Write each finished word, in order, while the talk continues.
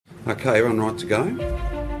Okay, everyone right to go?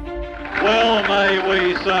 Well, may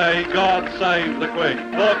we say, God save the Queen,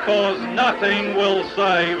 because nothing will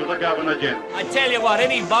save the Governor-General. I tell you what,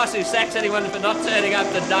 any boss who sacks anyone for not turning up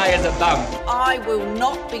today is a bum. I will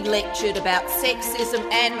not be lectured about sexism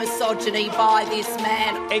and misogyny by this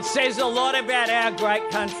man. It says a lot about our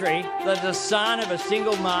great country that the son of a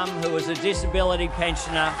single mum who was a disability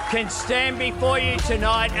pensioner can stand before you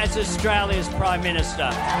tonight as Australia's Prime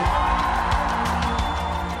Minister.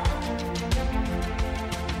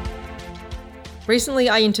 Recently,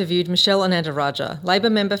 I interviewed Michelle Ananda-Rajah, Labor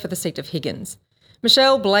member for the seat of Higgins.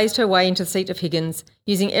 Michelle blazed her way into the seat of Higgins,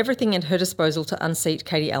 using everything at her disposal to unseat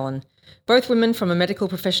Katie Allen. Both women from a medical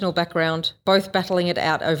professional background, both battling it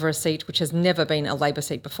out over a seat which has never been a Labor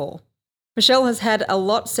seat before. Michelle has had a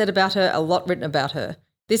lot said about her, a lot written about her.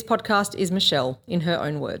 This podcast is Michelle, in her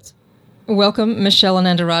own words. Welcome, Michelle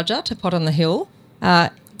Ananda-Rajah, to Pot on the Hill.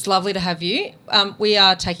 It's lovely to have you. We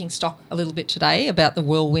are taking stock a little bit today about the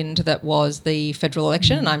whirlwind that was the federal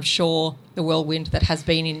election, and I'm sure the whirlwind that has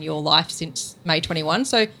been in your life since May 21.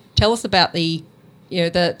 So tell us about the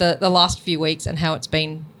last few weeks and how it's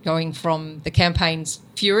been going from the campaign's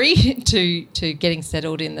fury to getting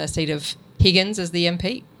settled in the seat of Higgins as the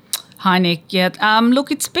MP. Hi, Nick. Yeah,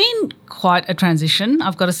 look, it's been quite a transition,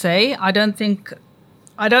 I've got to say. I don't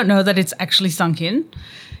know that it's actually sunk in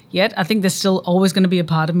yet. I think there's still always going to be a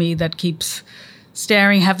part of me that keeps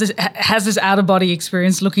staring, has this out-of-body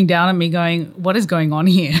experience looking down at me going, what is going on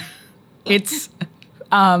here? It's...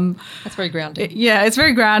 That's very grounding. Yeah, it's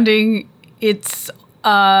very grounding. It's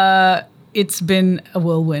been a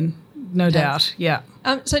whirlwind, no doubt, yeah.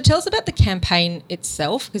 So tell us about the campaign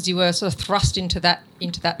itself, because you were sort of thrust into that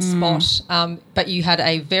spot, but you had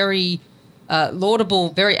a very laudable,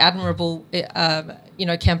 very admirable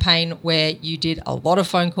campaign where you did a lot of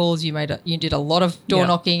phone calls, you did a lot of door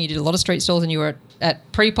knocking, you did a lot of street stalls, and you were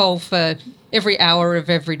at pre-poll for every hour of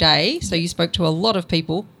every day. So you spoke to a lot of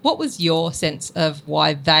people. What was your sense of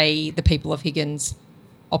why the people of Higgins,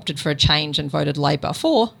 opted for a change and voted Labor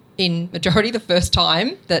for, in majority, the first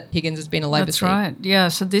time that Higgins has been a Labor seat? That's right. Yeah,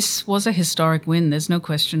 so this was a historic win. There's no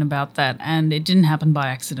question about that. And it didn't happen by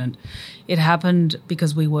accident. It happened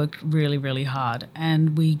because we worked really, really hard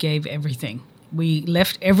and we gave everything. We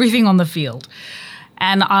left everything on the field.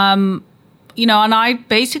 And, and I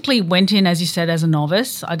basically went in, as you said, as a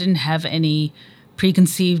novice. I didn't have any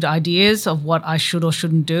preconceived ideas of what I should or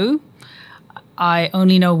shouldn't do. I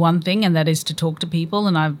only know one thing, and that is to talk to people,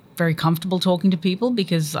 and I'm very comfortable talking to people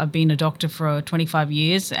because I've been a doctor for 25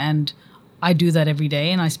 years and I do that every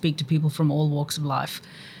day, and I speak to people from all walks of life.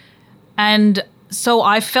 And so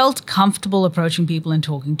I felt comfortable approaching people and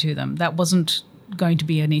talking to them. That wasn't going to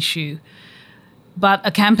be an issue. But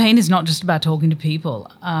a campaign is not just about talking to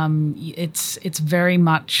people. It's very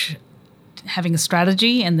much having a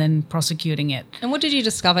strategy and then prosecuting it. And what did you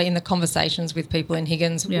discover in the conversations with people in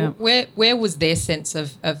Higgins? Yeah. Where was their sense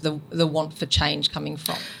of the want for change coming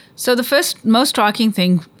from? So the most striking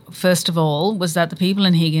thing, first of all, was that the people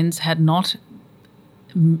in Higgins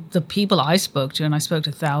the people I spoke to, and I spoke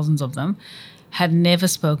to thousands of them, had never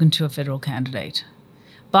spoken to a federal candidate.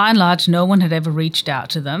 By and large, no one had ever reached out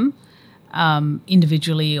to them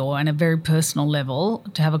individually or on a very personal level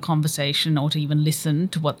to have a conversation or to even listen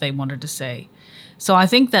to what they wanted to say. So I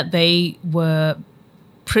think that they were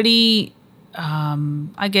pretty,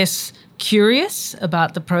 curious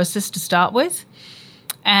about the process to start with.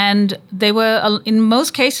 And they were, in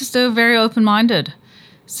most cases, they were very open-minded.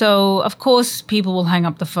 So, of course, people will hang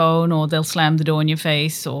up the phone or they'll slam the door in your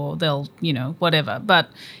face or they'll, whatever. But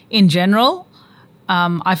in general,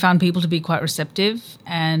 I found people to be quite receptive,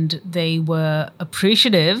 and they were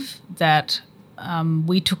appreciative that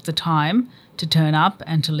we took the time to turn up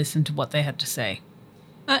and to listen to what they had to say.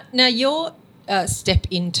 Now, your step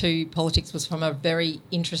into politics was from a very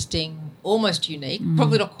interesting, almost unique,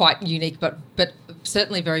 probably not quite unique, but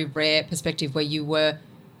certainly very rare perspective, where you were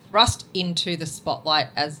thrust into the spotlight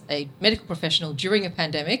as a medical professional during a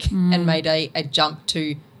pandemic and made a jump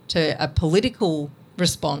to a political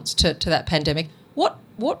response to that pandemic.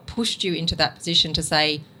 What pushed you into that position to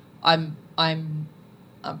say, I'm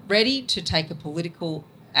ready to take a political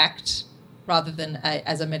act rather than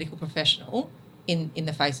as a medical professional in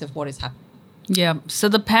the face of what is happening? Yeah, so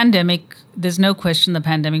the pandemic, there's no question the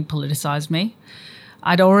pandemic politicized me.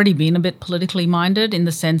 I'd already been a bit politically minded in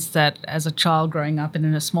the sense that as a child growing up in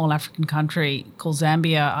a small African country called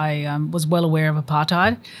Zambia, I was well aware of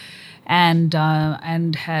apartheid and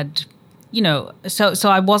had, so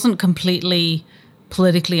I wasn't completely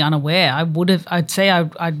politically unaware. I'd say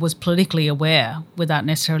I was politically aware without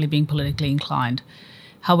necessarily being politically inclined.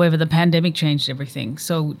 However, the pandemic changed everything.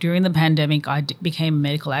 So during the pandemic, I became a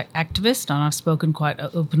medical activist, and I've spoken quite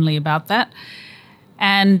openly about that.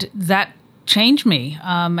 And that changed me.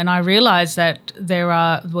 And I realized that there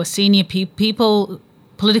were senior people,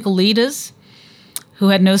 political leaders, who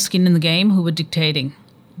had no skin in the game, who were dictating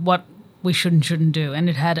what we should and shouldn't do. And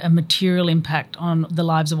it had a material impact on the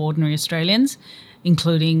lives of ordinary Australians,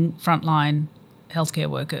 including frontline healthcare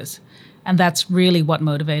workers. And that's really what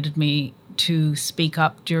motivated me to speak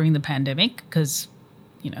up during the pandemic, because,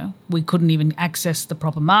 we couldn't even access the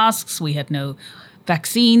proper masks. We had no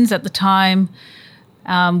vaccines at the time.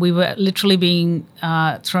 We were literally being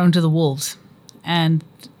thrown to the wolves, and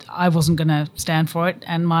I wasn't going to stand for it.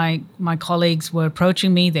 And my colleagues were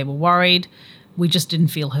approaching me. They were worried. We just didn't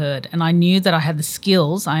feel heard. And I knew that I had the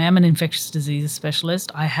skills. I am an infectious diseases specialist.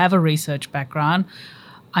 I have a research background.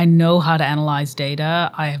 I know how to analyze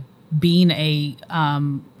data. I have been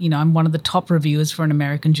I'm one of the top reviewers for an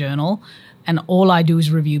American journal, and all I do is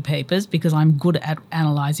review papers because I'm good at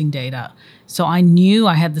analyzing data. So I knew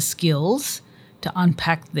I had the skills to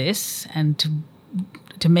unpack this and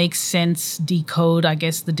to make sense, decode, I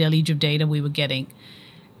guess, the deluge of data we were getting,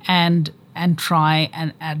 and try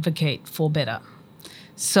and advocate for better.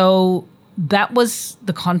 So that was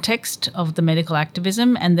the context of the medical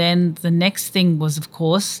activism. And then the next thing was, of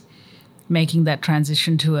course, making that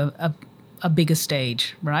transition to a bigger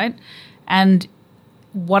stage, right? And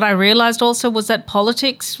what I realized also was that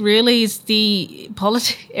politics really is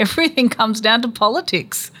everything comes down to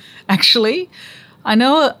politics, actually. I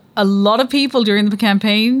know a lot of people during the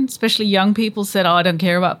campaign, especially young people, said, I don't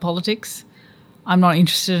care about politics. I'm not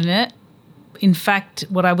interested in it. In fact,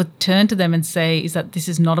 what I would turn to them and say is that this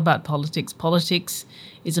is not about politics. Politics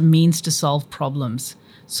is a means to solve problems.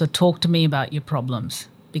 So talk to me about your problems,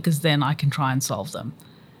 because then I can try and solve them.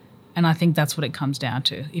 And I think that's what it comes down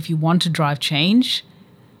to. If you want to drive change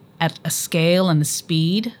at a scale and a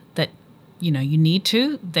speed that you need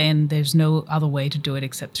to, then there's no other way to do it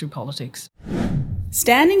except through politics.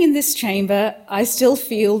 Standing in this chamber, I still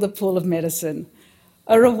feel the pull of medicine,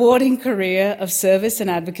 a rewarding career of service and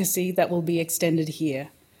advocacy that will be extended here.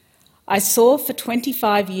 I saw for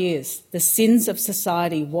 25 years the sins of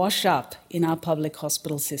society wash up in our public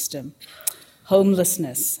hospital system: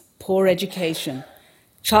 homelessness, poor education,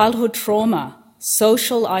 childhood trauma,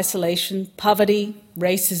 social isolation, poverty,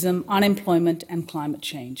 racism, unemployment, and climate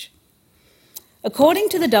change. According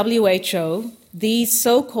to the WHO, these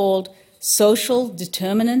so-called social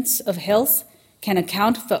determinants of health can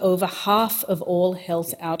account for over half of all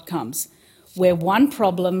health outcomes, where one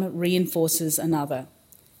problem reinforces another.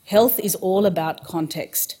 Health is all about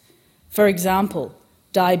context. For example,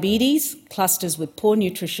 diabetes clusters with poor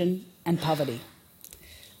nutrition and poverty.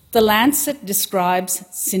 The Lancet describes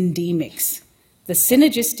syndemics, the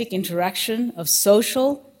synergistic interaction of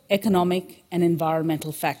social, economic, and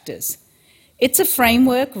environmental factors. It's a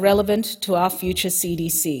framework relevant to our future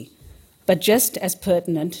CDC, but just as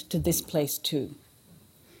pertinent to this place too.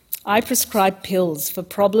 I prescribe pills for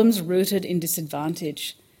problems rooted in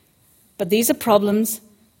disadvantage, but these are problems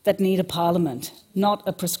that need a parliament, not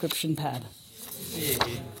a prescription pad.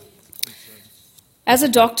 As a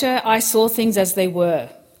doctor, I saw things as they were.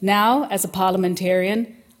 Now, as a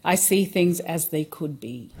parliamentarian, I see things as they could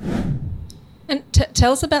be. And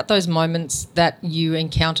tell us about those moments that you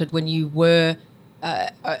encountered when you were,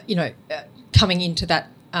 coming into that,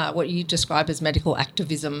 what you describe as medical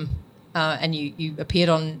activism, and you appeared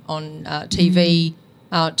on TV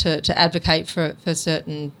to advocate for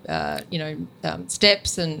certain,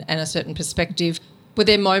 steps and a certain perspective. Were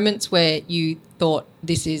there moments where you thought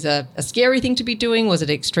this is a scary thing to be doing? Was it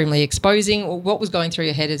extremely exposing? Or what was going through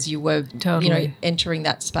your head as you were, entering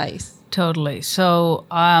that space? Totally. So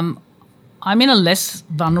I'm in a less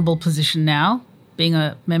vulnerable position now, being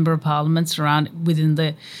a member of parliament surrounded within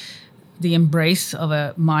the embrace of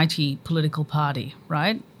a mighty political party,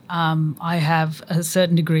 right? I have a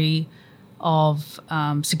certain degree of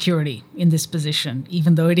security in this position,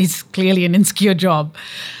 even though it is clearly an insecure job.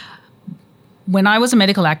 When I was a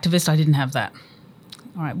medical activist, I didn't have that.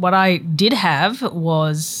 All right. What I did have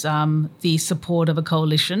was the support of a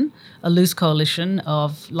coalition, a loose coalition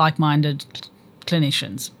of like-minded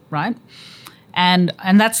clinicians, right? And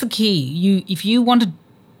that's the key. If you want to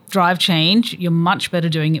drive change, you're much better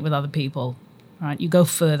doing it with other people, right? You go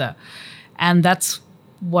further, and that's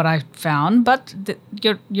what I found. But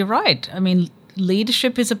you're right. I mean,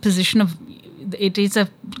 leadership is a position of. You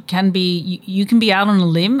can be out on a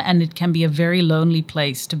limb, and it can be a very lonely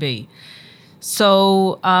place to be.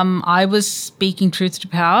 So I was speaking truth to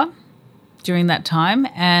power during that time,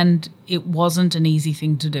 and it wasn't an easy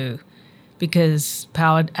thing to do because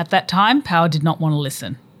Power, at that time, Power did not want to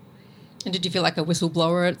listen. And did you feel like a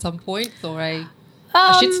whistleblower at some point, or a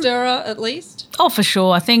shit stirrer at least? Oh, for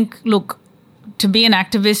sure. I think, look, to be an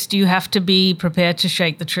activist, you have to be prepared to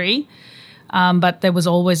shake the tree. But there was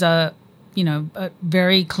always a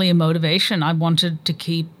very clear motivation. I wanted to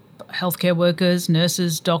keep healthcare workers,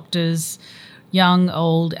 nurses, doctors, young,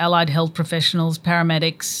 old, allied health professionals,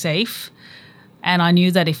 paramedics safe. And I knew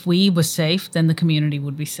that if we were safe, then the community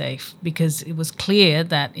would be safe, because it was clear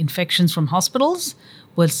that infections from hospitals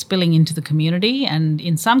were spilling into the community and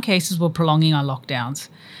in some cases were prolonging our lockdowns.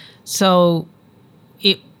 So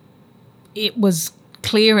it was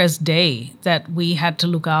clear as day that we had to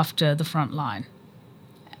look after the front line.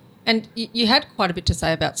 And you had quite a bit to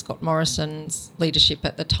say about Scott Morrison's leadership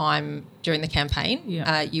at the time during the campaign.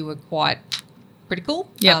 Yeah. You were quite critical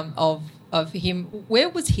Yep. of him. Where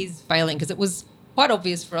was his failing? Because it was quite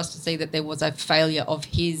obvious for us to see that there was a failure of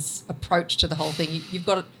his approach to the whole thing. You've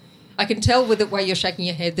got, I can tell with the way you're shaking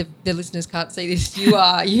your head, the listeners can't see this. You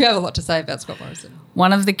have a lot to say about Scott Morrison.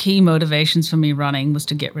 One of the key motivations for me running was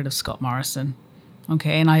to get rid of Scott Morrison.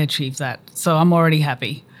 Okay, and I achieved that. So I'm already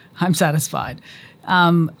happy. I'm satisfied.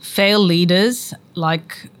 Failed leaders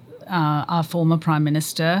like our former Prime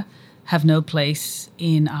Minister have no place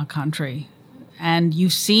in our country. And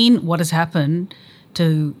you've seen what has happened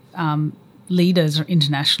to leaders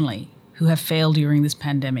internationally who have failed during this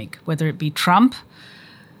pandemic, whether it be Trump,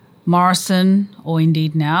 Morrison, or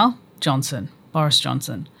indeed now Boris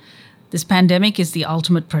Johnson. This pandemic is the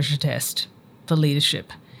ultimate pressure test for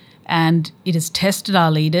leadership. And it has tested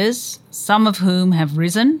our leaders, some of whom have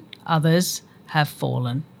risen, others have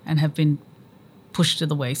fallen and have been pushed to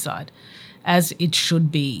the wayside, as it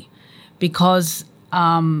should be, because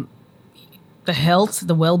the health,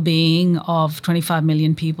 the well-being of 25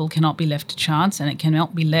 million people cannot be left to chance, and it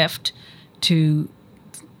cannot be left to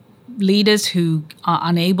leaders who are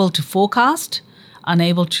unable to forecast,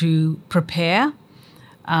 unable to prepare,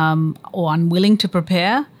 or unwilling to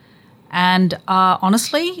prepare, and are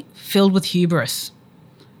honestly filled with hubris.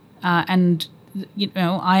 And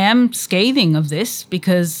I am scathing of this,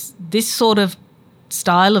 because this sort of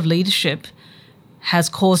style of leadership has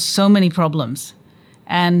caused so many problems.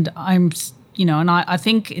 And I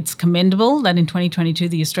think it's commendable that in 2022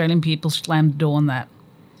 the Australian people slammed the door on that.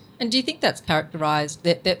 And do you think that's characterised,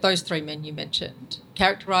 that those three men you mentioned,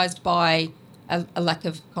 characterised by a lack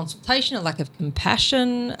of consultation, a lack of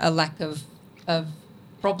compassion, a lack of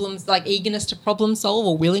problems, like eagerness to problem solve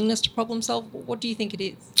or willingness to problem solve? What do you think it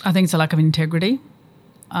is? I think it's a lack of integrity.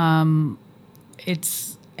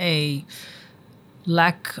 It's a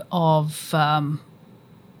lack of an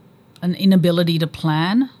inability to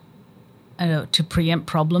plan, to preempt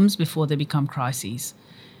problems before they become crises.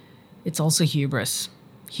 It's also hubris.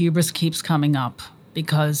 Hubris keeps coming up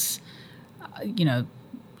because, I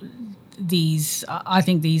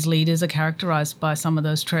think these leaders are characterised by some of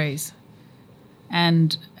those traits.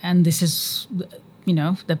 And this is,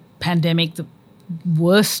 the pandemic, the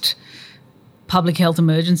worst public health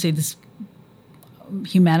emergency this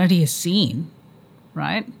humanity has seen,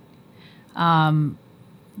 right?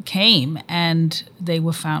 Came and they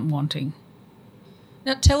were found wanting.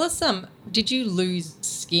 Now tell us, did you lose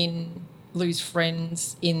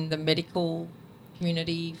friends in the medical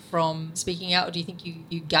community from speaking out, or do you think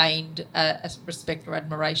you gained a respect or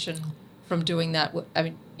admiration from doing that? I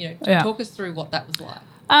mean, talk us through what that was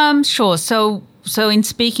like. Sure. So in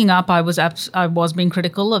speaking up, I was being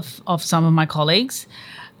critical of some of my colleagues,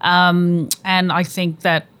 and I think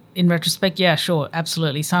that in retrospect, yeah, sure,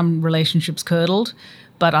 absolutely, some relationships curdled,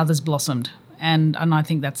 but others blossomed, and I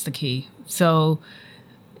think that's the key. So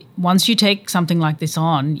once you take something like this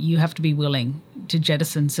on, you have to be willing to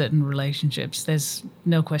jettison certain relationships. There's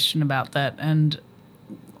no question about that, and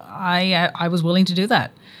I was willing to do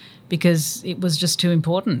that because it was just too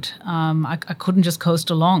important. I couldn't just coast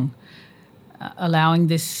along, allowing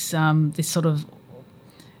this sort of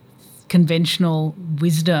conventional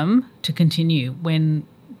wisdom to continue when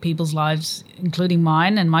people's lives, including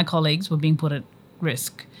mine and my colleagues, were being put at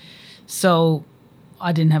risk. So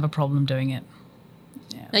I didn't have a problem doing it.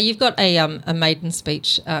 Yeah. Now, you've got a maiden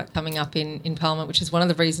speech coming up in Parliament, which is one of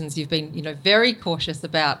the reasons you've been, very cautious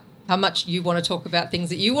about how much you want to talk about things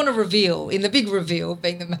that you want to reveal in the big reveal,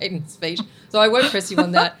 being the maiden speech. So I won't press you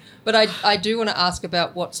on that. But I do want to ask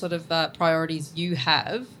about what sort of priorities you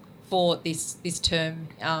have for this term,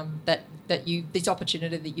 this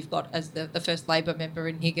opportunity that you've got as the first Labor member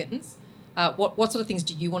in Higgins. What sort of things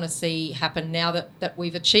do you want to see happen now that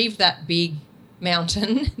we've achieved that big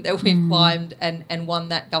mountain that we've climbed and won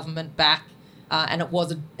that government back, and it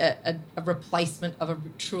was a replacement of a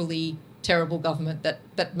truly terrible government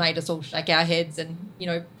that made us all shake our heads and, you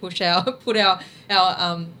know, put our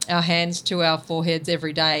hands to our foreheads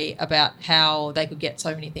every day about how they could get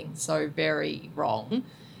so many things so very wrong.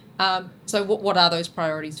 So what are those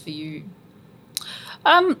priorities for you?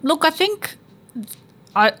 Look, I think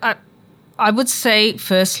I would say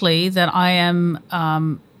firstly that I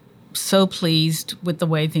am so pleased with the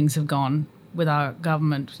way things have gone with our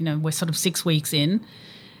government. You know, we're sort of 6 weeks in,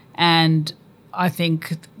 and I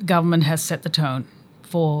think government has set the tone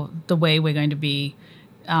for the way we're going to be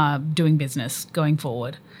doing business going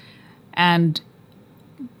forward. And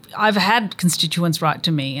I've had constituents write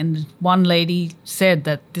to me, and one lady said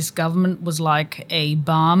that this government was like a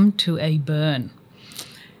balm to a burn.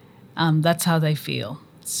 That's how they feel.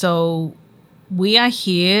 So we are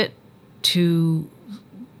here to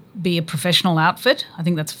be a professional outfit. I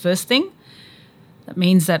think that's the first thing. That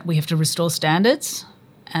means that we have to restore standards.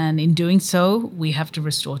 And in doing so, we have to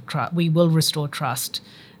restore trust. We will restore trust.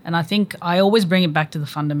 And I think I always bring it back to the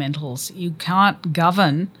fundamentals. You can't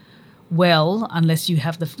govern well unless you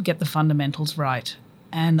get the fundamentals right.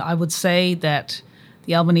 And I would say that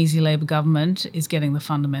the Albanese Labor government is getting the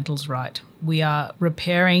fundamentals right. We are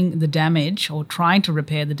repairing the damage, or trying to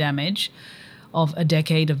repair the damage, of a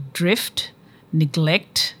decade of drift,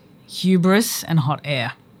 neglect, hubris, and hot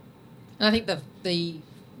air. And I think the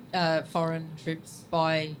foreign troops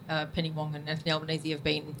by Penny Wong and Anthony Albanese have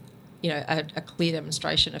been, you know, a clear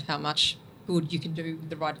demonstration of how much good you can do with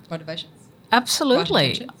the right motivations.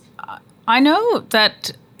 Absolutely. I know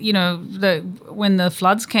that, you know, when the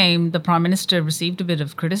floods came, the Prime Minister received a bit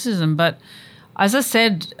of criticism, but as I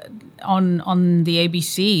said on the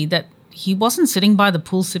ABC, that he wasn't sitting by the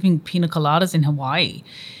pool sipping pina coladas in Hawaii.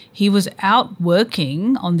 He was out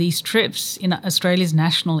working on these trips in Australia's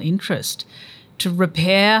national interest to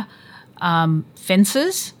repair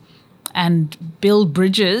fences and build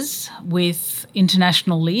bridges with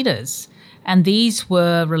international leaders. And these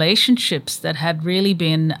were relationships that had really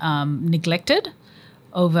been neglected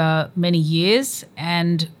over many years.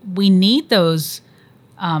 And we need those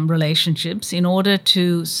relationships in order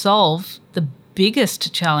to solve the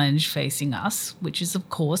biggest challenge facing us, which is, of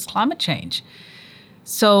course, climate change.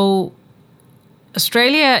 So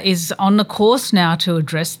Australia is on the course now to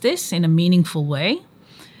address this in a meaningful way.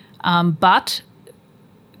 But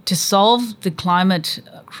to solve the climate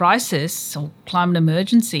crisis or climate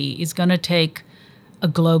emergency is going to take a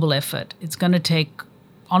global effort. It's going to take,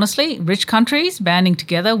 honestly, rich countries banding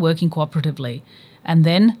together, working cooperatively, and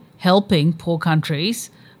then helping poor countries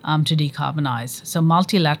to decarbonise. So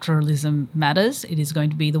multilateralism matters. It is going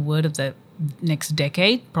to be the word of the next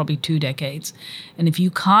decade, probably 2 decades. And if you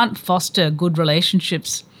can't foster good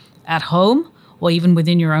relationships at home or even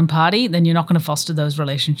within your own party, then you're not going to foster those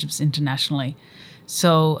relationships internationally.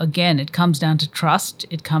 So again, it comes down to trust.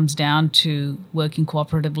 It comes down to working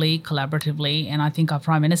cooperatively, collaboratively. And I think our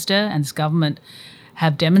Prime Minister and this government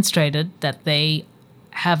have demonstrated that they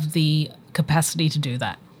have the capacity to do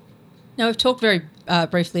that. Now, we've talked very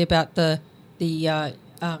briefly about the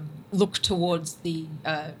look towards the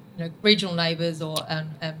regional neighbours or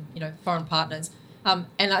foreign partners, and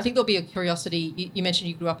I think there'll be a curiosity. You mentioned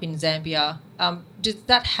you grew up in Zambia. Does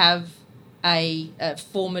that have a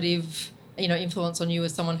formative influence on you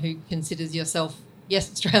as someone who considers yourself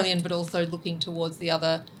Australian, but also looking towards the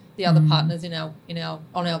other partners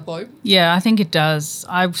on our globe? Yeah, I think it does.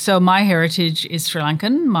 So my heritage is Sri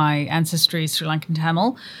Lankan. My ancestry is Sri Lankan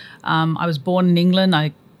Tamil. I was born in England.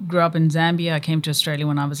 I grew up in Zambia. I came to Australia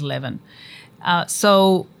when I was 11.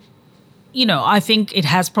 So, I think it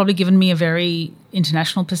has probably given me a very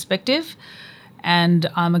international perspective, and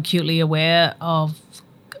I'm acutely aware of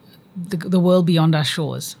the world beyond our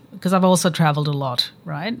shores because I've also traveled a lot,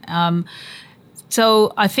 right?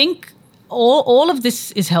 So I think all of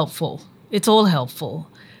this is helpful. It's all helpful.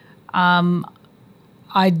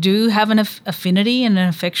 I do have an affinity and an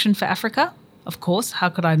affection for Africa. Of course, how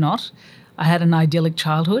could I not? I had an idyllic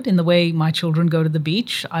childhood. In the way my children go to the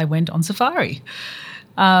beach, I went on safari.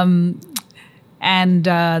 And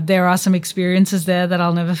there are some experiences there that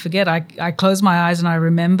I'll never forget. I close my eyes and I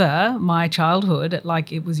remember my childhood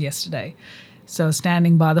like it was yesterday. So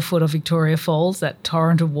standing by the foot of Victoria Falls, that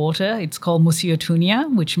torrent of water, it's called Musi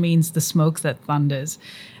Otunya, which means the smoke that thunders.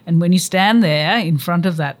 And when you stand there in front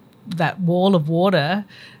of that wall of water,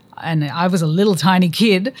 and I was a little tiny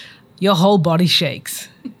kid, your whole body shakes,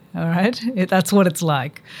 all right? That's what it's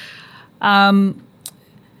like. But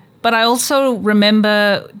I also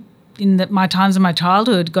remember in my times of my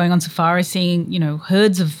childhood going on safari, seeing,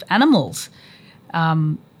 herds of animals,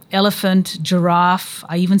 elephant, giraffe.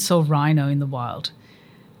 I even saw rhino in the wild.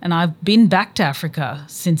 And I've been back to Africa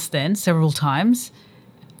since then several times.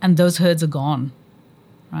 and those herds are gone,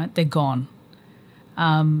 right? They're gone.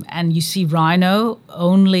 And you see rhino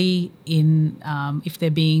only in if they're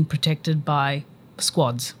being protected by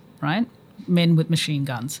squads, right? Men with machine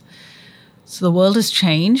guns. So the world has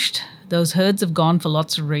changed. Those herds have gone for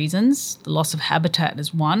lots of reasons. The loss of habitat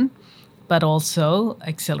is one, but also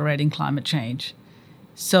accelerating climate change.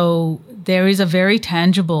 So there is a very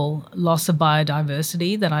tangible loss of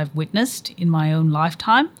biodiversity that I've witnessed in my own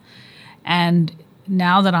lifetime. And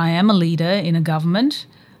now that I am a leader in a government,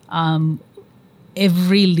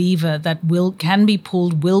 every lever that can be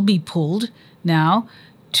pulled will be pulled now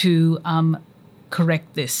to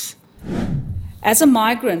correct this. As a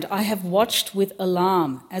migrant, I have watched with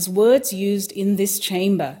alarm as words used in this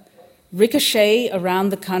chamber ricochet around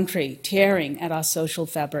the country, tearing at our social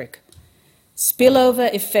fabric.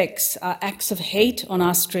 Spillover effects are acts of hate on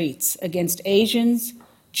our streets against Asians,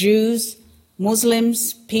 Jews,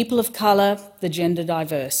 Muslims, people of colour, the gender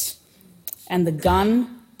diverse. And the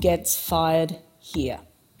gun gets fired here.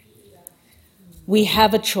 We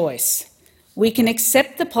have a choice. We can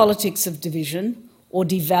accept the politics of division or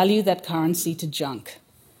devalue that currency to junk.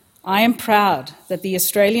 I am proud that the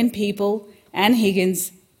Australian people and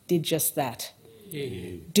Higgins did just that.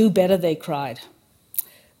 Do better, they cried.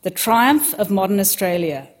 The triumph of modern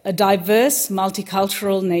Australia, a diverse,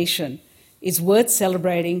 multicultural nation, is worth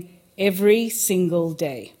celebrating every single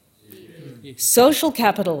day. Social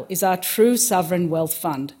capital is our true sovereign wealth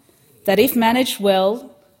fund that, if managed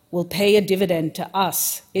well, will pay a dividend to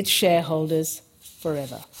us, its shareholders,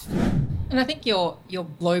 forever. And I think your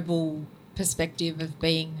global perspective of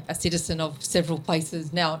being a citizen of several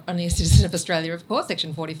places, now only a citizen of Australia, of course,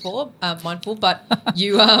 Section 44, mindful, but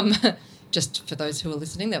you, just for those who are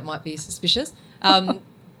listening that might be suspicious,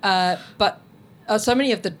 but so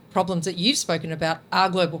many of the problems that you've spoken about are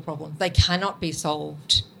global problems. They cannot be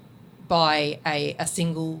solved by a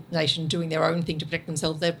single nation doing their own thing to protect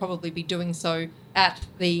themselves. They'll probably be doing so at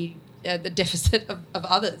the deficit of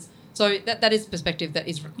others. So that is a perspective that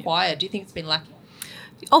is required. Do you think it's been lacking?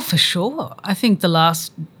 Oh, for sure. I think the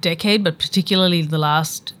last decade, but particularly the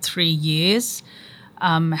last 3 years,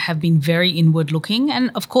 have been very inward-looking and,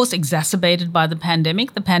 of course, exacerbated by the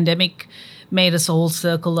pandemic. The pandemic made us all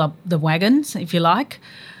circle up the wagons, if you like.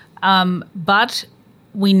 But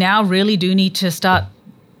we now really do need to start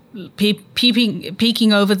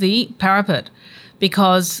peeking over the parapet,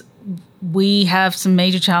 because we have some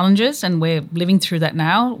major challenges and we're living through that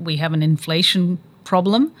now. We have an inflation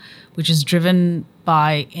problem, which is driven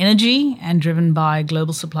by energy and driven by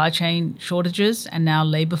global supply chain shortages and now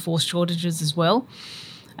labour force shortages as well.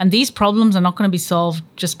 And these problems are not going to be solved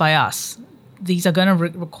just by us. These are going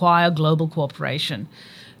to require global cooperation.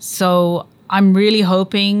 So I'm really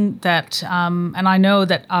hoping that, and I know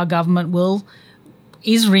that our government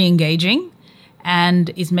is re-engaging and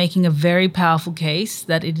is making a very powerful case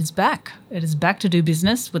that it is back. It is back to do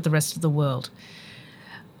business with the rest of the world.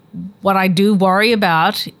 What I do worry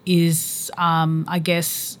about is, I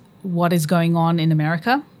guess, what is going on in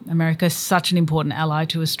America. America is such an important ally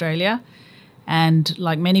to Australia. And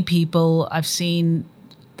like many people, I've seen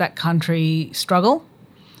that country struggle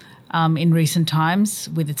in recent times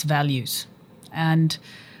with its values. And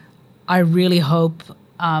I really hope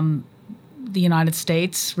the United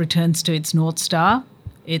States returns to its North Star,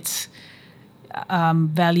 its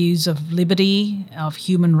values of liberty, of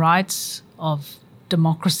human rights, of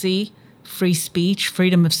democracy, free speech,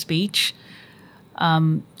 freedom of speech,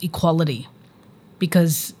 equality,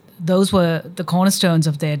 because those were the cornerstones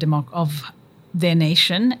of their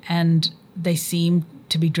nation, and they seem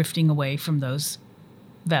to be drifting away from those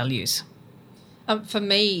values. For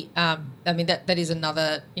me, I mean that is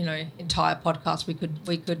another entire podcast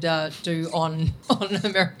we could do on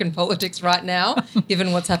American politics right now,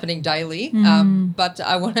 given what's happening daily. But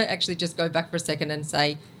I want to actually just go back for a second and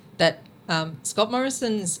say that Scott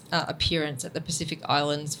Morrison's appearance at the Pacific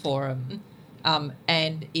Islands Forum,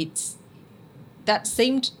 and that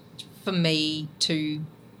seemed for me to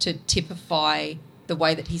typify the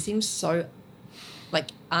way that he seems so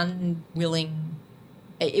unwilling.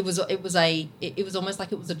 It was almost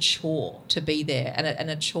like it was a chore to be there and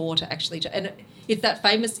a chore to actually, and it's that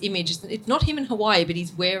famous image. It's not him in Hawaii, but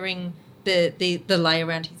he's wearing the lei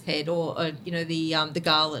around his head, or the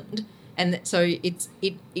garland, and so it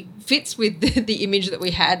fits with the image that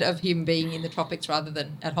we had of him being in the tropics rather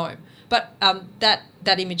than at home. But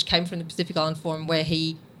that image came from the Pacific Island Forum, where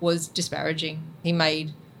he was disparaging. He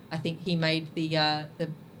made the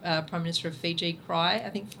Prime Minister of Fiji cry, I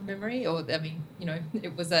think, from memory.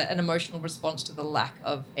 It was an emotional response to the lack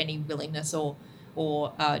of any willingness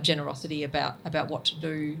or generosity about what to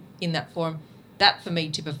do in that forum. That, for me,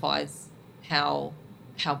 typifies how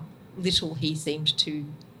little he seemed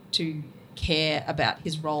to care about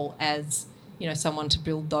his role as, you know, someone to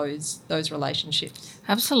build those relationships.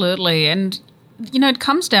 Absolutely. And, you know, it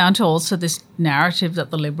comes down to also this narrative that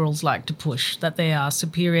the Liberals like to push, that they are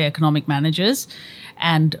superior economic managers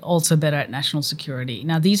and also better at national security.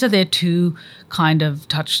 Now, these are their two kind of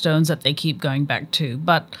touchstones that they keep going back to.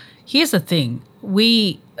 But here's the thing.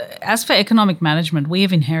 As for economic management, we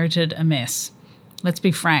have inherited a mess. Let's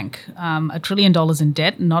be frank. $1 trillion in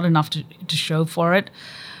debt, not enough to show for it.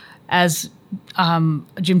 As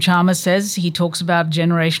Jim Chalmers says, he talks about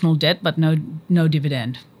generational debt, but no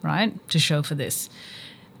dividend, right, to show for this.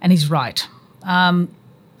 And he's right. Then,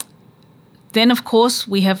 of course,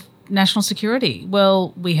 we have national security.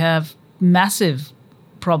 Well, we have massive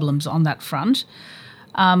problems on that front.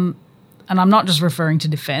 And I'm not just referring to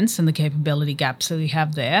defence and the capability gaps that we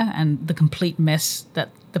have there and the complete mess that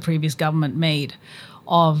the previous government made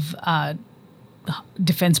of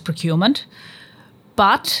defence procurement.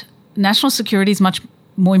 But national security is much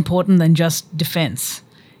more important than just defence.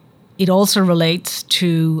 It also relates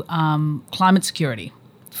to climate security,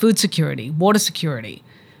 food security, water security,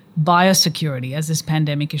 biosecurity, as this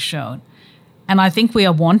pandemic has shown. And I think we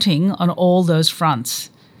are wanting on all those fronts,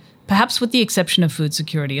 perhaps with the exception of food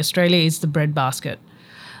security. Australia is the breadbasket.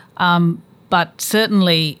 But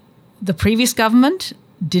certainly the previous government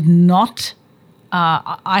did not,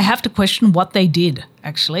 I have to question what they did,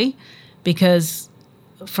 actually, because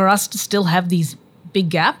for us to still have these big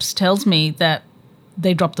gaps tells me that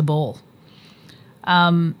they dropped the ball.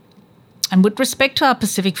 And with respect to our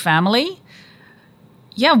Pacific family,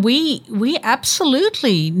 yeah, we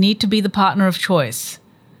absolutely need to be the partner of choice.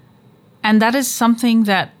 And that is something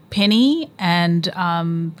that Penny and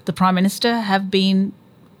the Prime Minister have been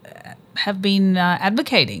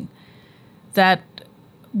advocating, that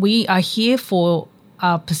we are here for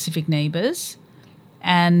our Pacific neighbours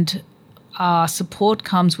and our support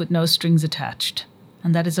comes with no strings attached.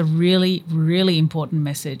 And that is a really, really important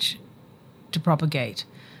message to propagate,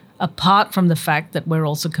 apart from the fact that we're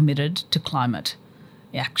also committed to climate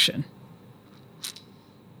action.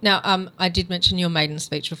 Now, I did mention your maiden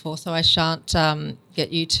speech before, so I shan't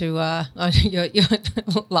get you to. You're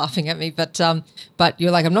laughing at me, but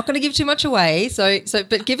you're like, I'm not going to give too much away.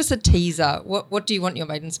 But give us a teaser. What do you want your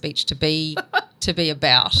maiden speech to be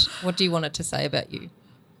about? What do you want it to say about you?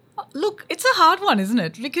 Look, it's a hard one, isn't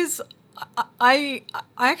it? Because I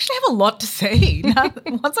actually have a lot to say. Now,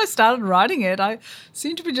 once I started writing it, I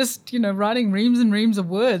seem to be just, writing reams and reams of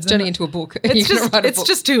words. Turning into a book. It's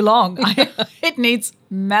just too long. It needs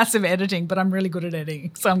massive editing, but I'm really good at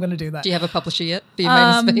editing, so I'm going to do that. Do you have a publisher yet for your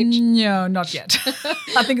maiden speech? No, not yet.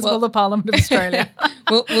 I think it's called the Parliament of Australia.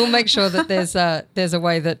 We'll make sure that there's a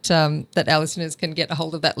way that our listeners can get a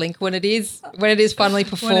hold of that link when it is finally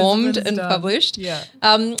performed and published. Yeah.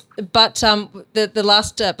 But the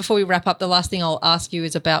last before we wrap up, the last thing I'll ask you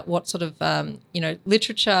is about what sort of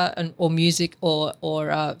literature or music or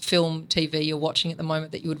film, TV you're watching at the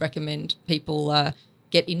moment that you would recommend people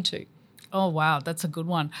get into. Oh, wow, that's a good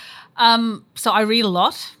one. So I read a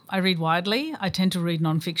lot. I read widely. I tend to read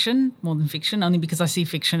nonfiction more than fiction, only because I see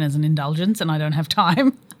fiction as an indulgence and I don't have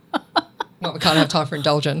time. Well, we can't have time for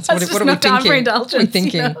indulgence. What are we thinking? For indulgence, what are we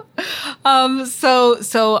thinking?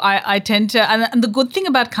 So I tend to, and the good thing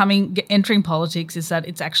about entering politics is that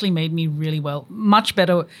it's actually made me really much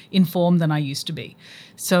better informed than I used to be.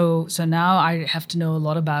 So now I have to know a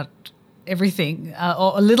lot about everything,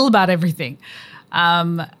 or a little about everything,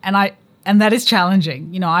 and that is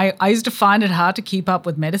challenging. I used to find it hard to keep up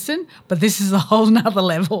with medicine, but this is a whole nother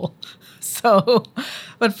level. So,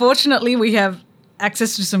 but fortunately we have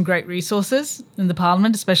access to some great resources in the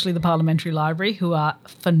Parliament, especially the Parliamentary Library, who are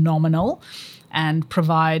phenomenal and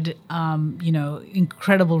provide,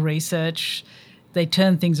 incredible research. They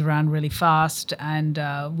turn things around really fast, and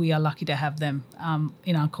we are lucky to have them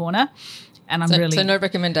in our corner. And so no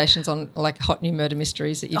recommendations on like hot new murder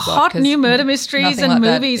mysteries that you've got? Hot new murder mysteries and like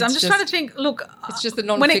movies. I'm just trying to think. Look, it's just the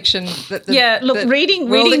non-fiction. Reading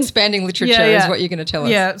world-expanding literature is what you're going to tell us.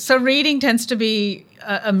 Yeah, so reading tends to be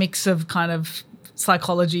a mix of kind of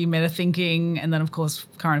psychology, meta thinking, and then of course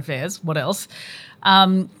current affairs. What else?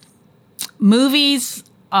 Movies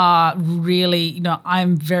are really,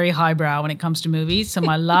 I'm very highbrow when it comes to movies. So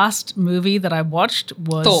my last movie that I watched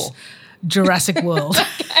was Thor. Jurassic World.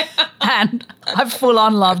 Okay. And I full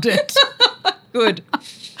on loved it. Good.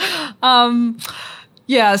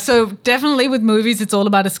 Yeah, so definitely with movies, it's all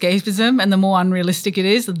about escapism, and the more unrealistic it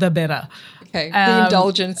is, the better. Okay. The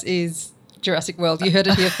indulgence is Jurassic World. You heard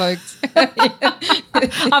it here, folks.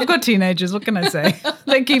 I've got teenagers. What can I say?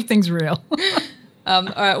 They keep things real. All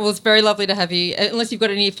right, well, it's very lovely to have you. Unless you've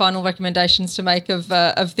got any final recommendations to make of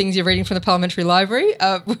things you're reading from the Parliamentary Library,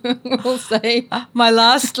 we'll say.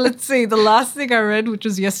 the last thing I read, which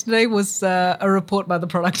was yesterday, was a report by the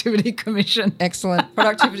Productivity Commission. Excellent.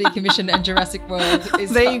 Productivity Commission and Jurassic World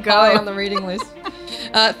is there you go. high on the reading list.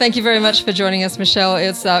 Thank you very much for joining us, Michelle.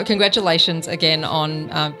 It's congratulations again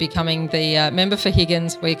on becoming the member for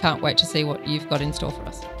Higgins. We can't wait to see what you've got in store for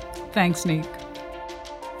us. Thanks, Nick.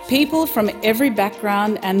 People from every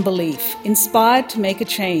background and belief inspired to make a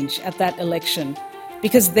change at that election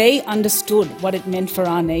because they understood what it meant for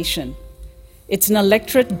our nation. It's an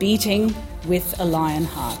electorate beating with a lion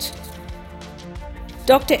heart.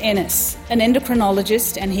 Dr. Ennis, an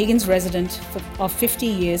endocrinologist and Higgins resident of 50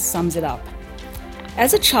 years, sums it up.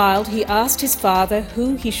 As a child, he asked his father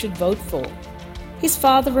who he should vote for. His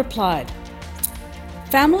father replied,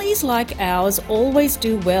 "Families like ours always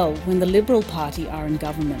do well when the Liberal Party are in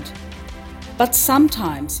government. But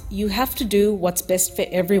sometimes you have to do what's best for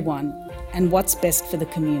everyone and what's best for the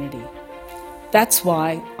community. That's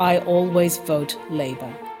why I always vote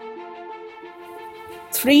Labor."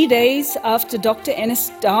 3 days after Dr.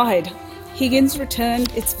 Ennis died, Higgins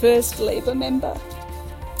returned its first Labor member.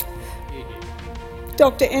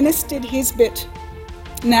 Dr. Ennis did his bit.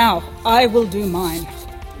 Now I will do mine.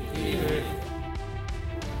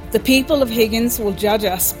 The people of Higgins will judge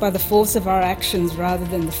us by the force of our actions rather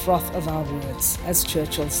than the froth of our words, as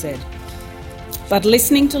Churchill said. But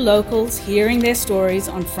listening to locals, hearing their stories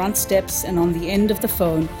on front steps and on the end of the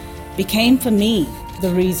phone became for me the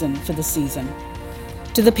reason for the season.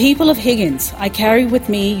 To the people of Higgins, I carry with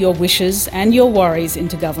me your wishes and your worries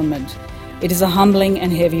into government. It is a humbling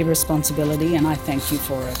and heavy responsibility, and I thank you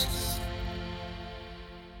for it.